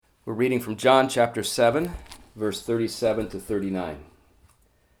We're reading from John chapter 7, verse 37 to 39.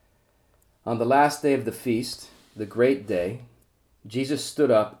 On the last day of the feast, the great day, Jesus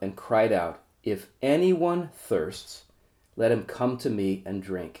stood up and cried out, "If anyone thirsts, let him come to me and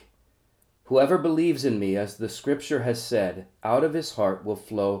drink. Whoever believes in me, as the scripture has said, out of his heart will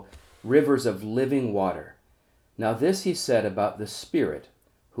flow rivers of living water." Now this he said about the Spirit,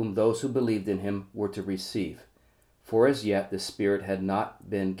 whom those who believed in him were to receive. For as yet the Spirit had not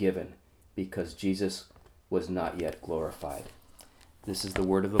been given, because Jesus was not yet glorified. This is the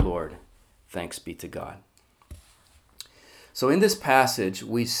word of the Lord. Thanks be to God. So in this passage,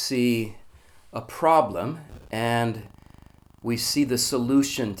 we see a problem, and we see the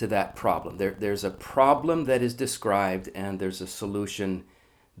solution to that problem. There's a problem that is described, and there's a solution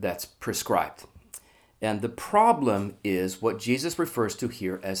that's prescribed. And the problem is what Jesus refers to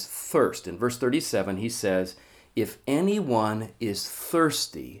here as thirst. In verse 37, he says, "If anyone is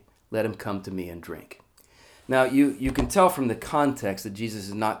thirsty, let him come to me and drink." Now, you can tell from the context that Jesus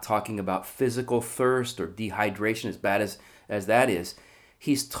is not talking about physical thirst or dehydration, as bad as that is.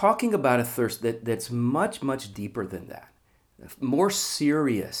 He's talking about a thirst that's much, much deeper than that, more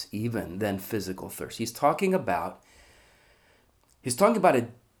serious even than physical thirst. He's talking about a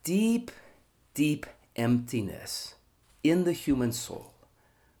deep, deep emptiness in the human soul,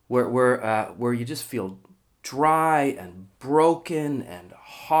 where you just feel dry and broken and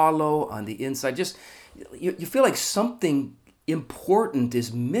hollow on the inside. Just you feel like something important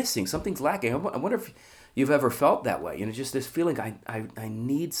is missing, something's lacking. I wonder if you've ever felt that way. Just this feeling, I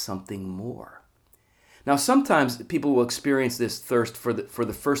need something more. Now, sometimes people will experience this thirst for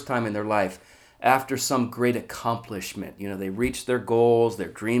the first time in their life after some great accomplishment. They reach their goals, their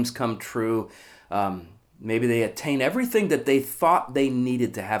dreams come true. Maybe they attain everything that they thought they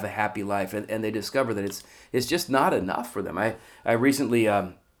needed to have a happy life, and they discover that it's just not enough for them. I recently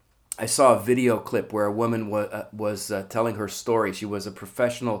I saw a video clip where a woman was telling her story. She was a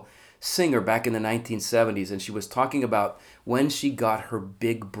professional singer back in the 1970s, and she was talking about when she got her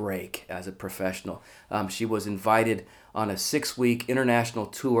big break as a professional. She was invited on a 6-week international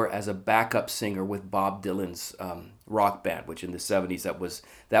tour as a backup singer with Bob Dylan's rock band, which in the 70s that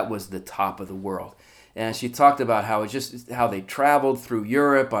was the top of the world. And she talked about how they traveled through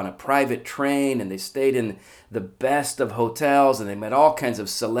Europe on a private train, and they stayed in the best of hotels, and they met all kinds of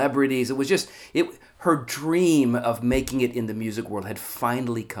celebrities. It was just her dream of making it in the music world had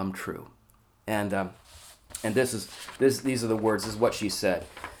finally come true. And these are the words. This is what she said.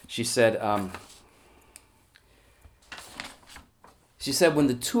 She said, when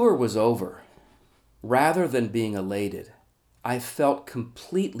the tour was over, rather than being elated, I felt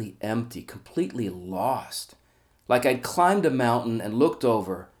completely empty, completely lost. Like I'd climbed a mountain and looked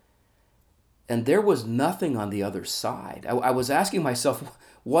over, and there was nothing on the other side. I was asking myself,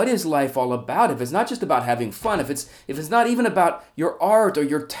 what is life all about? If it's not just about having fun, if it's not even about your art or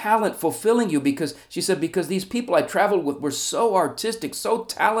your talent fulfilling you, because she said, because these people I traveled with were so artistic, so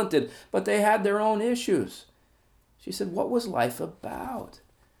talented, but they had their own issues. She said, what was life about?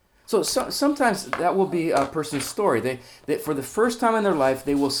 So sometimes that will be a person's story. They for the first time in their life,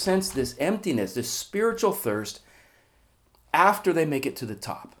 they will sense this emptiness, this spiritual thirst after they make it to the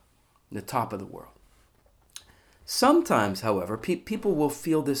top of the world. Sometimes, however, people will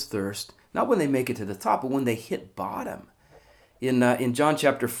feel this thirst, not when they make it to the top, but when they hit bottom. In John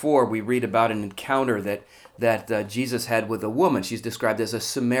chapter 4, we read about an encounter that Jesus had with a woman. She's described as a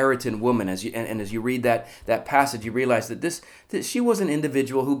Samaritan woman. As you read that passage, you realize that she was an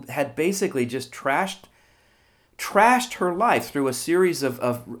individual who had basically just trashed her life through a series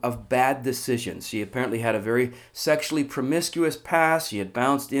of bad decisions. She apparently had a very sexually promiscuous past. She had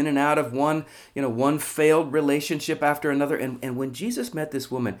bounced in and out of one failed relationship after another. And when Jesus met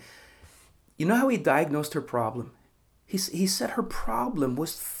this woman, you know how he diagnosed her problem? He said her problem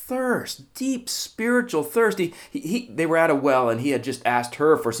was thirst, deep spiritual thirst. They were at a well, and he had just asked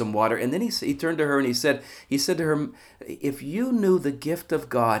her for some water. And then he turned to her and he said to her, if you knew the gift of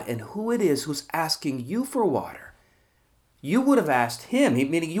God and who it is who's asking you for water, you would have asked him,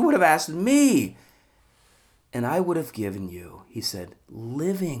 meaning you would have asked me, and I would have given you, he said,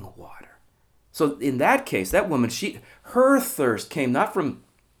 living water. So in that case, that woman, her thirst came not from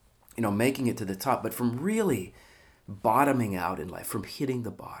making it to the top, but from really bottoming out in life, from hitting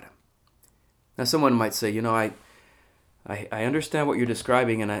the bottom. Now, someone might say, I understand what you're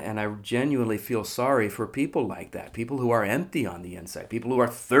describing, and I genuinely feel sorry for people like that, people who are empty on the inside, people who are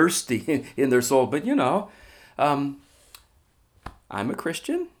thirsty in their soul. But I'm a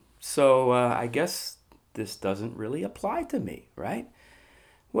Christian, so I guess this doesn't really apply to me, right?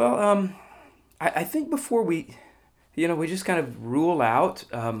 Well, I think before we we just kind of rule out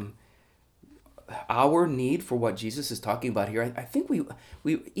our need for what Jesus is talking about here. I think we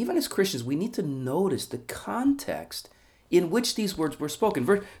even as Christians, we need to notice the context in which these words were spoken.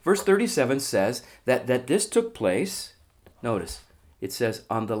 Verse 37 says that this took place, notice, it says,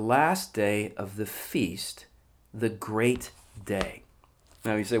 on the last day of the feast, the great day.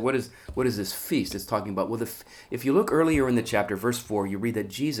 Now you say, what is this feast it's talking about? Well, if you look earlier in the chapter, verse 4, you read that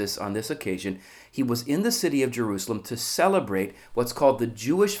Jesus, on this occasion, he was in the city of Jerusalem to celebrate what's called the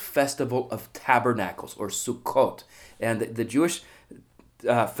Jewish Festival of Tabernacles, or Sukkot. And the Jewish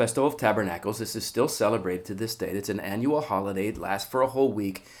Festival of Tabernacles, this is still celebrated to this day. It's an annual holiday. It lasts for a whole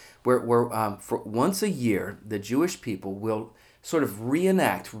week, where for once a year, the Jewish people will sort of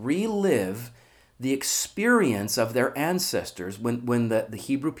relive the experience of their ancestors when the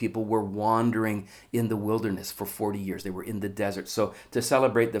Hebrew people were wandering in the wilderness for 40 years. They were in the desert. So to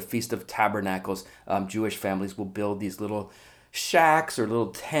celebrate the Feast of Tabernacles, Jewish families will build these little shacks or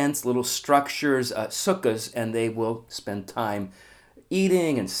little tents, little structures, sukkahs, and they will spend time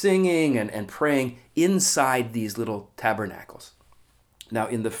eating and singing and praying inside these little tabernacles. Now,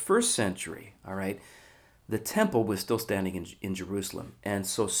 in the first century, all right, the temple was still standing in Jerusalem. And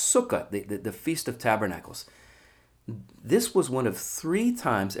so Sukkah, the Feast of Tabernacles, this was one of 3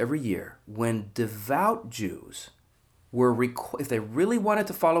 times every year when devout Jews were, if they really wanted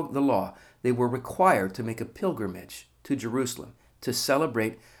to follow the law, they were required to make a pilgrimage to Jerusalem to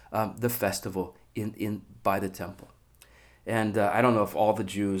celebrate the festival by the temple. And I don't know if all the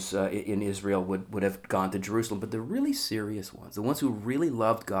Jews in Israel would have gone to Jerusalem, but the really serious ones, the ones who really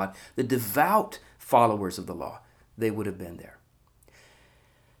loved God, the devout followers of the law, they would have been there.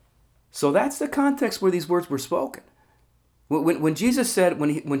 So that's the context where these words were spoken. When Jesus said,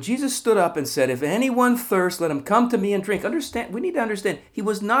 when Jesus stood up and said, "If anyone thirsts, let him come to me and drink." We need to understand, he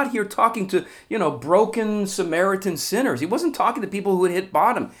was not here talking to, broken Samaritan sinners. He wasn't talking to people who had hit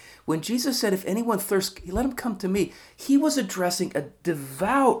bottom. When Jesus said, "If anyone thirsts, let him come to me," he was addressing a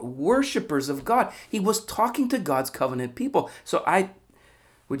devout worshipers of God. He was talking to God's covenant people. So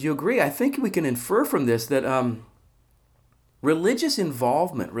would you agree? I think we can infer from this that religious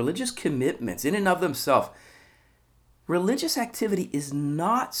involvement, religious commitments in and of themselves, religious activity is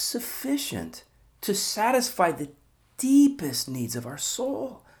not sufficient to satisfy the deepest needs of our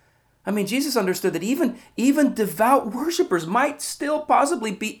soul. I mean, Jesus understood that even devout worshipers might still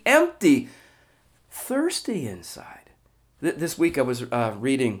possibly be empty, thirsty inside. This week I was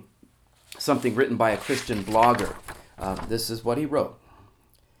reading something written by a Christian blogger. This is what he wrote.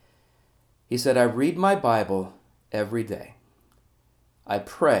 He said, "I read my Bible every day. I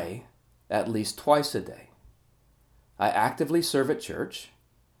pray at least twice a day. I actively serve at church.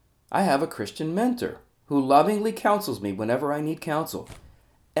 I have a Christian mentor who lovingly counsels me whenever I need counsel.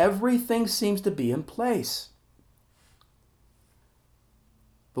 Everything seems to be in place.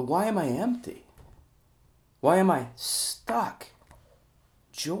 But why am I empty? Why am I stuck,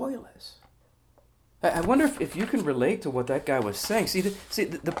 joyless?" I wonder if you can relate to what that guy was saying. See,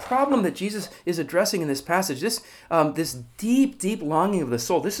 the problem that Jesus is addressing in this passage, this deep, deep longing of the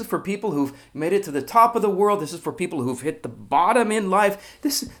soul, this is for people who've made it to the top of the world. This is for people who've hit the bottom in life.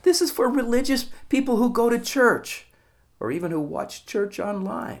 This is for religious people who go to church or even who watch church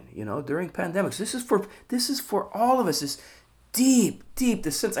online, during pandemics. This is for all of us. This deep,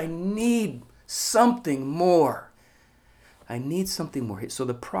 the sense I need something more. I need something more. So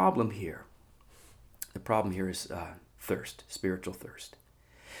the problem here is thirst, spiritual thirst.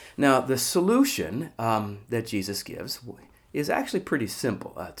 Now, the solution that Jesus gives is actually pretty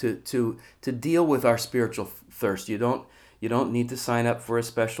simple. To deal with our spiritual thirst, you don't need to sign up for a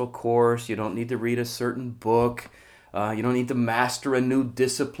special course. You don't need to read a certain book. You don't need to master a new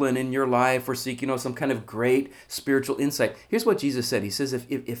discipline in your life or seek, some kind of great spiritual insight. Here's what Jesus said. He says,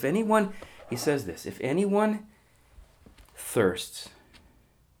 if anyone thirsts,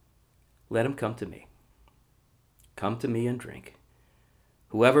 let him come to me. Come to me and drink.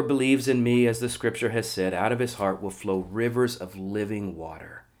 Whoever believes in me, as the scripture has said, out of his heart will flow rivers of living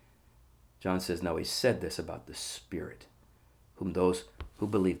water. John says, no, he said this about the Spirit, whom those who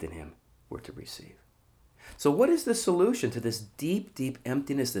believed in him were to receive. So what is the solution to this deep, deep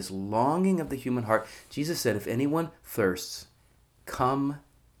emptiness, this longing of the human heart? Jesus said, if anyone thirsts, come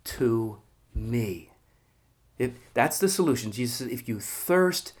to me. That's the solution. Jesus said, if you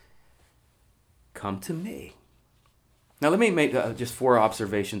thirst, come to me. Now let me make just 4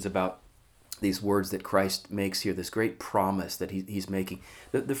 observations about these words that Christ makes here, this great promise that he's making.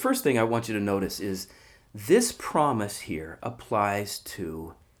 The first thing I want you to notice is this promise here applies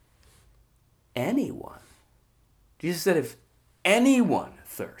to anyone. Jesus said, anyone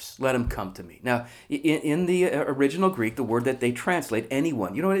thirsts, let him come to me. Now, in the original Greek, the word that they translate,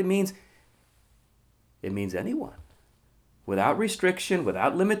 anyone, you know what it means? It means anyone. Without restriction,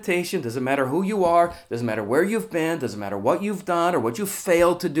 without limitation, doesn't matter who you are, doesn't matter where you've been, doesn't matter what you've done or what you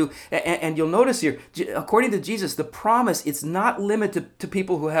failed to do. And you'll notice here, according to Jesus, the promise, it's not limited to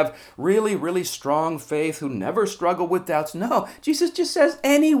people who have really, really strong faith, who never struggle with doubts. No, Jesus just says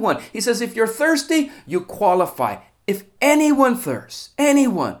anyone. He says, if you're thirsty, you qualify. If anyone thirsts,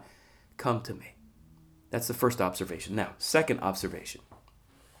 anyone, come to me. That's the first observation. Now, second observation.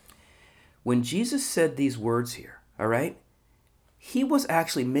 When Jesus said these words here, all right, he was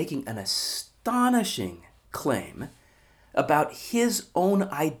actually making an astonishing claim about his own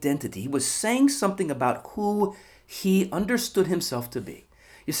identity. He was saying something about who he understood himself to be.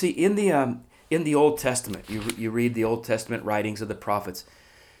 You see, in the Old Testament, you read the Old Testament writings of the prophets.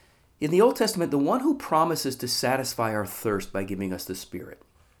 In the Old Testament, the one who promises to satisfy our thirst by giving us the Spirit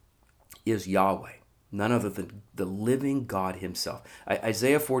is Yahweh, none other than the living God himself.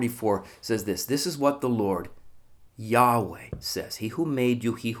 Isaiah 44 says this, "This is what the Lord, Yahweh, says, he who made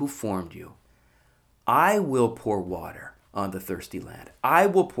you, he who formed you. I will pour water on the thirsty land. I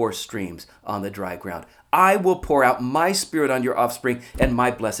will pour streams on the dry ground. I will pour out my Spirit on your offspring and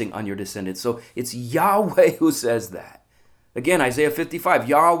my blessing on your descendants." So it's Yahweh who says that. Again, Isaiah 55,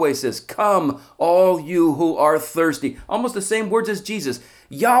 Yahweh says, "Come, all you who are thirsty." Almost the same words as Jesus.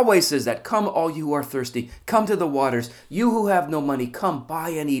 Yahweh says that, "Come, all you who are thirsty. Come to the waters. You who have no money, come buy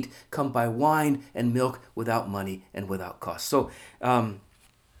and eat. Come buy wine and milk without money and without cost." So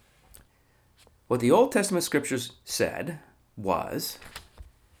what the Old Testament scriptures said was,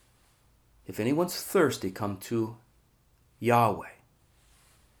 if anyone's thirsty, come to Yahweh.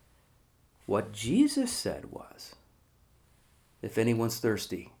 What Jesus said was, if anyone's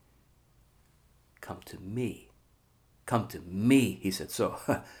thirsty, come to me. Come to me, he said. So,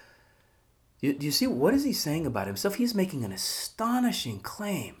 do you see, what is he saying about himself? He's making an astonishing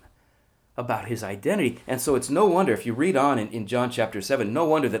claim about his identity. And so it's no wonder, if you read on in John chapter 7, no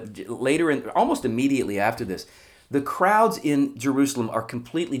wonder that later, almost immediately after this, the crowds in Jerusalem are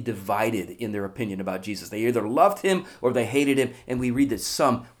completely divided in their opinion about Jesus. They either loved him or they hated him. And we read that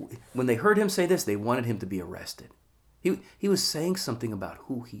some, when they heard him say this, they wanted him to be arrested. He was saying something about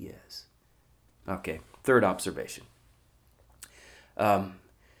who he is. Okay, third observation.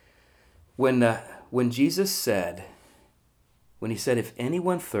 When Jesus said, when he said, if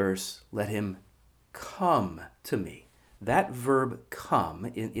anyone thirsts, let him come to me. That verb come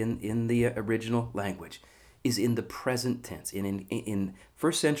in the original language is in the present tense. In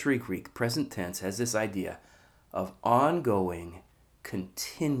first century Greek, present tense has this idea of ongoing,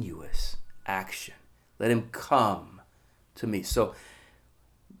 continuous action. Let him come to me. So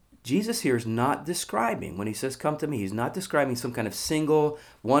Jesus here is not describing, when he says come to me, he's not describing some kind of single,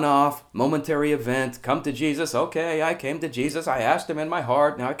 one-off, momentary event. Come to Jesus. Okay, I came to Jesus. I asked him in my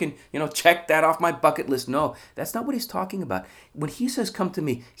heart. Now I can, check that off my bucket list. No, that's not what he's talking about. When he says come to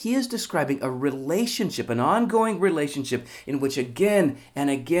me, he is describing a relationship, an ongoing relationship in which again and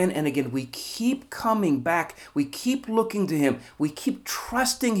again and again we keep coming back. We keep looking to him. We keep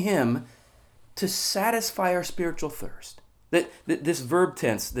trusting him to satisfy our spiritual thirst. This verb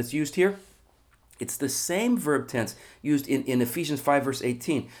tense that's used here, it's the same verb tense used in Ephesians 5 verse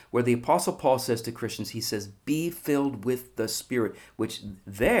 18, where the Apostle Paul says to Christians, he says, be filled with the Spirit, which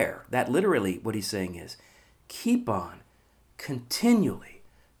there, that literally what he's saying is, keep on continually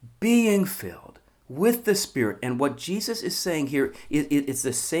being filled with the Spirit. And what Jesus is saying here, it's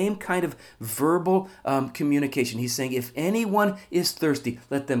the same kind of verbal communication. He's saying, if anyone is thirsty,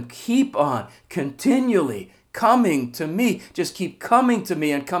 let them keep on continually coming to me. Just keep coming to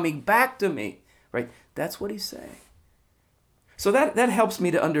me and coming back to me, right? That's what he's saying. So that helps me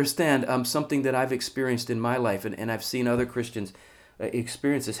to understand something that I've experienced in my life, and I've seen other Christians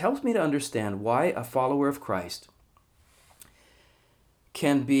experience this. Helps me to understand why a follower of Christ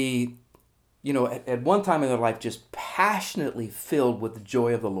can be, at one time in their life just passionately filled with the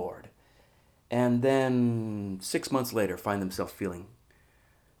joy of the Lord, and then 6 months later find themselves feeling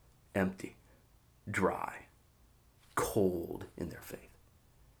empty, dry, cold in their faith.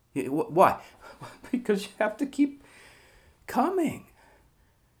 Why? Because you have to keep coming.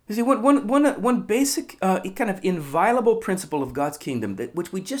 You see, one basic kind of inviolable principle of God's kingdom,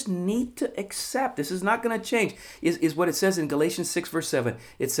 which we just need to accept, this is not going to change, is what it says in Galatians 6 verse 7.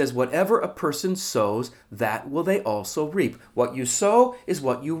 It says, whatever a person sows, that will they also reap. What you sow is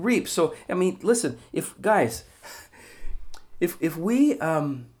what you reap. So, listen, if we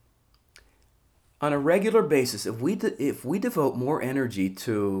on a regular basis, if we devote more energy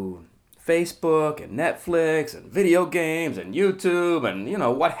to Facebook and Netflix and video games and YouTube and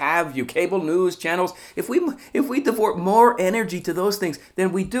what have you, cable news channels, if we devote more energy to those things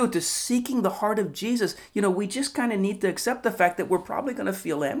than we do to seeking the heart of Jesus, we just kind of need to accept the fact that we're probably going to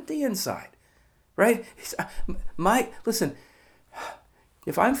feel empty inside, right? Listen,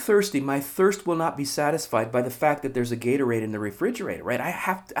 if I'm thirsty, my thirst will not be satisfied by the fact that there's a Gatorade in the refrigerator, right? I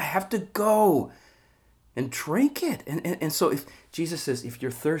have to go and drink it. And so if Jesus says, if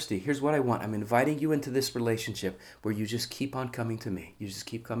you're thirsty, here's what I want. I'm inviting you into this relationship where you just keep on coming to me. You just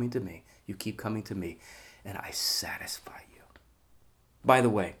keep coming to me. You keep coming to me, and I satisfy you. By the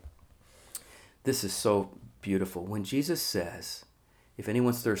way, this is so beautiful. When Jesus says, if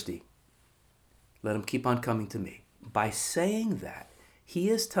anyone's thirsty, let him keep on coming to me. By saying that, he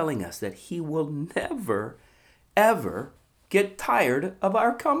is telling us that he will never, ever get tired of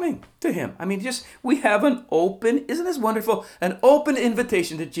our coming to him. I mean, we have an open, isn't this wonderful? An open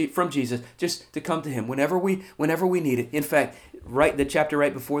invitation from Jesus just to come to him whenever we need it. In fact, the chapter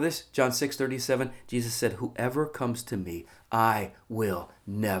right before this, John 6:37, Jesus said, whoever comes to me, I will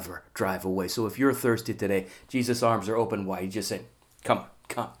never drive away. So if you're thirsty today, Jesus' arms are open wide. He just said, come.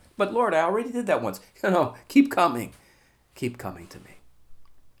 But Lord, I already did that once. Keep coming. Keep coming to me.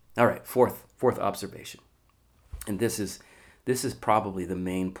 All right, fourth observation. And this is probably the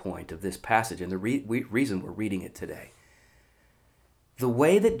main point of this passage and the reason we're reading it today. The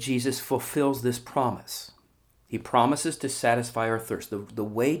way that Jesus fulfills this promise, he promises to satisfy our thirst. The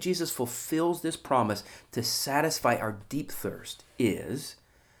way Jesus fulfills this promise to satisfy our deep thirst is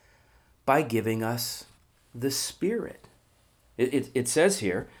by giving us the Spirit. It says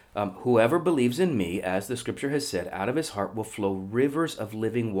here, whoever believes in me, as the scripture has said, out of his heart will flow rivers of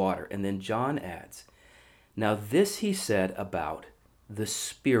living water. And then John adds, now this he said about the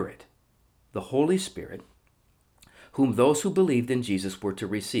Spirit, the Holy Spirit, whom those who believed in Jesus were to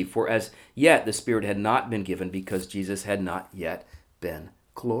receive. For as yet the Spirit had not been given because Jesus had not yet been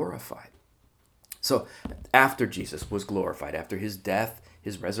glorified. So after Jesus was glorified, after his death,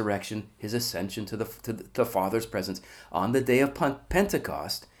 his resurrection, his ascension to the Father's presence, on the day of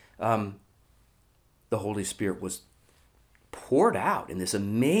Pentecost, the Holy Spirit was poured out in this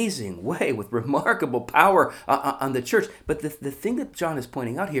amazing way with remarkable power on the church. But the thing that John is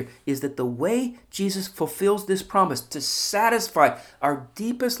pointing out here is that the way Jesus fulfills this promise to satisfy our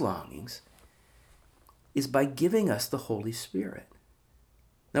deepest longings is by giving us the Holy Spirit.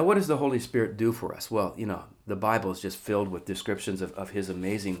 Now, what does the Holy Spirit do for us? Well, the Bible is just filled with descriptions of his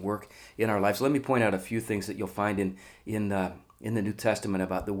amazing work in our lives. Let me point out a few things that you'll find in the New Testament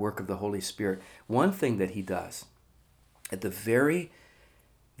about the work of the Holy Spirit. One thing that he does at the very,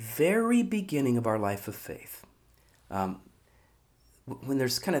 very beginning of our life of faith, when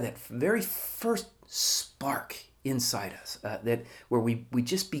there's kind of that very first spark inside us, where we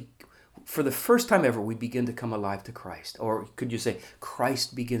just for the first time ever, we begin to come alive to Christ. Or could you say,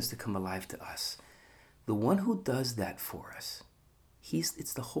 Christ begins to come alive to us. The one who does that for us,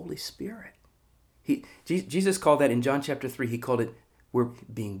 it's the Holy Spirit. Jesus called that in John chapter 3, he called it, we're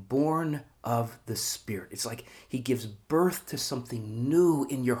being born of the Spirit. It's like he gives birth to something new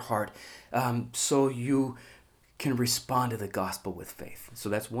in your heart, so you can respond to the gospel with faith. So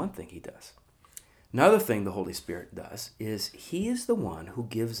that's one thing he does. Another thing the Holy Spirit does is he is the one who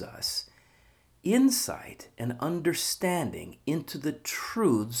gives us insight and understanding into the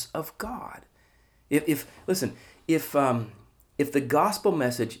truths of God. If the gospel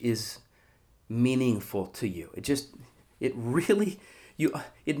message is meaningful to you,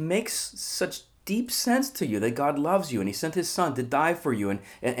 it makes such deep sense to you that God loves you and he sent his son to die for you and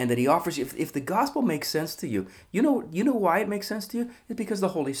that he offers you. If the gospel makes sense to you, you know why it makes sense to you? It's because the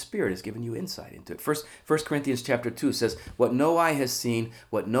Holy Spirit has given you insight into it. First Corinthians chapter 2 says, what no eye has seen,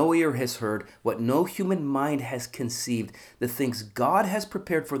 what no ear has heard, what no human mind has conceived, the things God has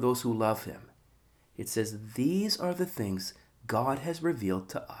prepared for those who love him. It says, these are the things God has revealed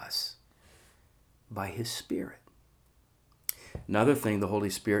to us by his Spirit. Another thing the Holy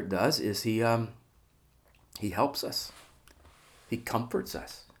Spirit does is he helps us. He comforts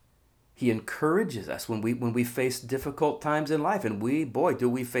us. He encourages us when we face difficult times in life. And do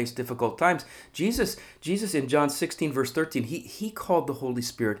we face difficult times. Jesus in John 16, verse 13, he called the Holy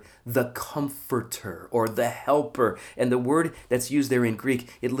Spirit the Comforter or the Helper. And the word that's used there in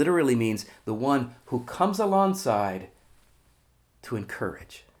Greek, it literally means the one who comes alongside to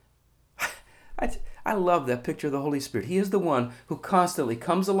encourage. I love that picture of the Holy Spirit. He is the one who constantly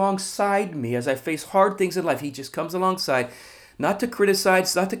comes alongside me as I face hard things in life. He just comes alongside, not to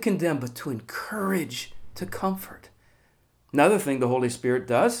criticize, not to condemn, but to encourage, to comfort. Another thing the Holy Spirit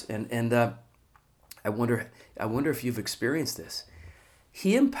does, and I wonder if you've experienced this.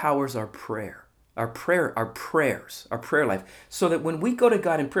 He empowers our prayer, our prayers, our prayer life, so that when we go to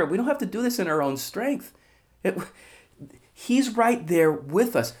God in prayer, we don't have to do this in our own strength. He's right there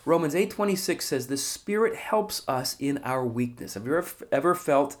with us. Romans 8:26 says the Spirit helps us in our weakness. Have you ever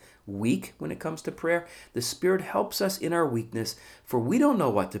felt weak when it comes to prayer? The Spirit helps us in our weakness, for we don't know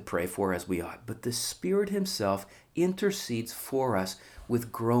what to pray for as we ought, but the Spirit himself intercedes for us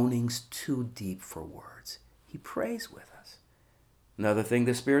with groanings too deep for words. He prays with us. Another thing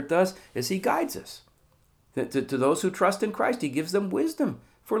the Spirit does is he guides us. To those who trust in Christ, he gives them wisdom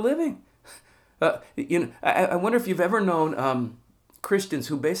for living. I wonder if you've ever known Christians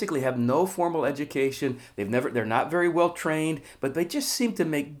who basically have no formal education. They're not very well trained, but they just seem to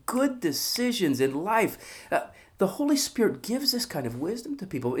make good decisions in life. The Holy Spirit gives this kind of wisdom to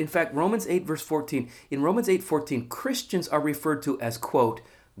people. In fact, Romans 8, verse 14, in Romans 8:14, Christians are referred to as, quote,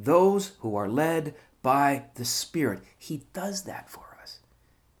 those who are led by the Spirit. He does that for us.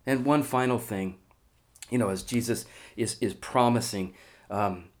 And one final thing, as Jesus is promising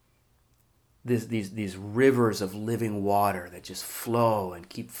these rivers of living water that just flow and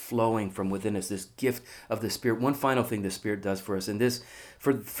keep flowing from within us, this gift of the Spirit. One final thing the Spirit does for us, and this,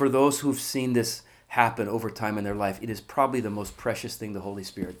 for those who've seen this happen over time in their life, it is probably the most precious thing the Holy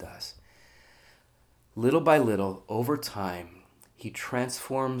Spirit does. Little by little, over time, he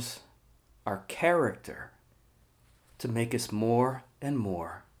transforms our character to make us more and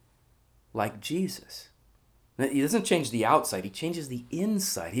more like Jesus. He doesn't change the outside, he changes the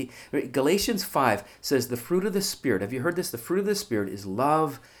inside. Galatians 5 says the fruit of the Spirit, have you heard this? The fruit of the Spirit is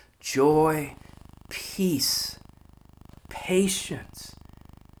love, joy, peace, patience,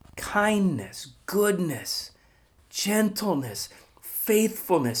 kindness, goodness, gentleness,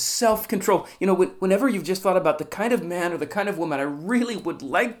 faithfulness, self-control. Whenever you've just thought about the kind of man or the kind of woman I really would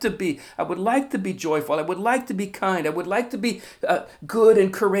like to be, I would like to be joyful, I would like to be kind, I would like to be good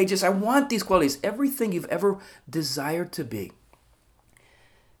and courageous. I want these qualities, everything you've ever desired to be.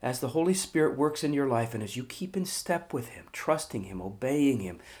 As the Holy Spirit works in your life and as you keep in step with him, trusting him, obeying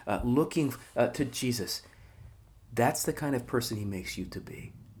him, looking to Jesus, that's the kind of person he makes you to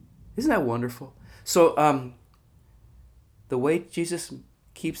be. Isn't that wonderful? So, the way Jesus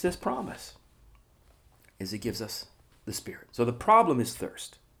keeps this promise is he gives us the Spirit. So the problem is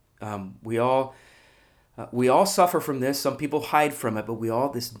thirst. We all suffer from this. Some people hide from it, but we all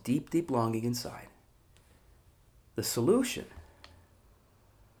this deep, deep longing inside. The solution,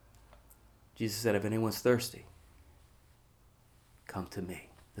 Jesus said, if anyone's thirsty, come to me.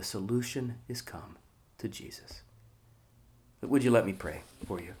 The solution is come to Jesus. But would you let me pray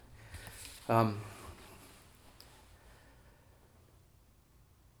for you?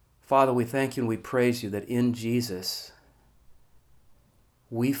 Father, we thank you and we praise you that in Jesus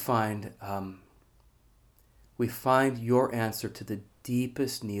we find your answer to the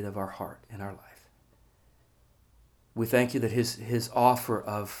deepest need of our heart in our life. We thank you that his offer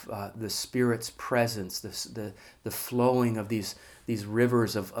of the Spirit's presence, the flowing of these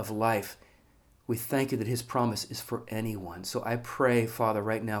rivers of life, we thank you that his promise is for anyone. So I pray, Father,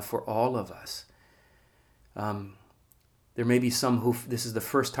 right now for all of us. There may be some who this is the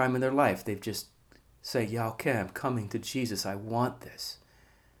first time in their life. They've just say, yeah, okay, I'm coming to Jesus. I want this.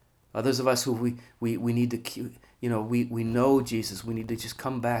 Others of us who we need to, we know Jesus. We need to just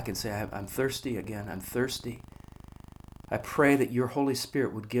come back and say, I'm thirsty again. I'm thirsty. I pray that your Holy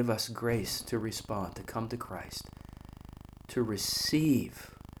Spirit would give us grace to respond, to come to Christ, to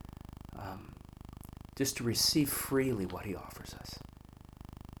receive, just to receive freely what he offers us.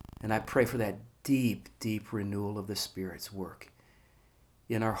 And I pray for that deep, deep renewal of the Spirit's work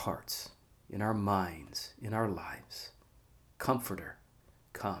in our hearts, in our minds, in our lives. Comforter,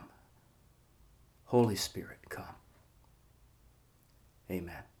 come. Holy Spirit, come.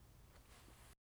 Amen.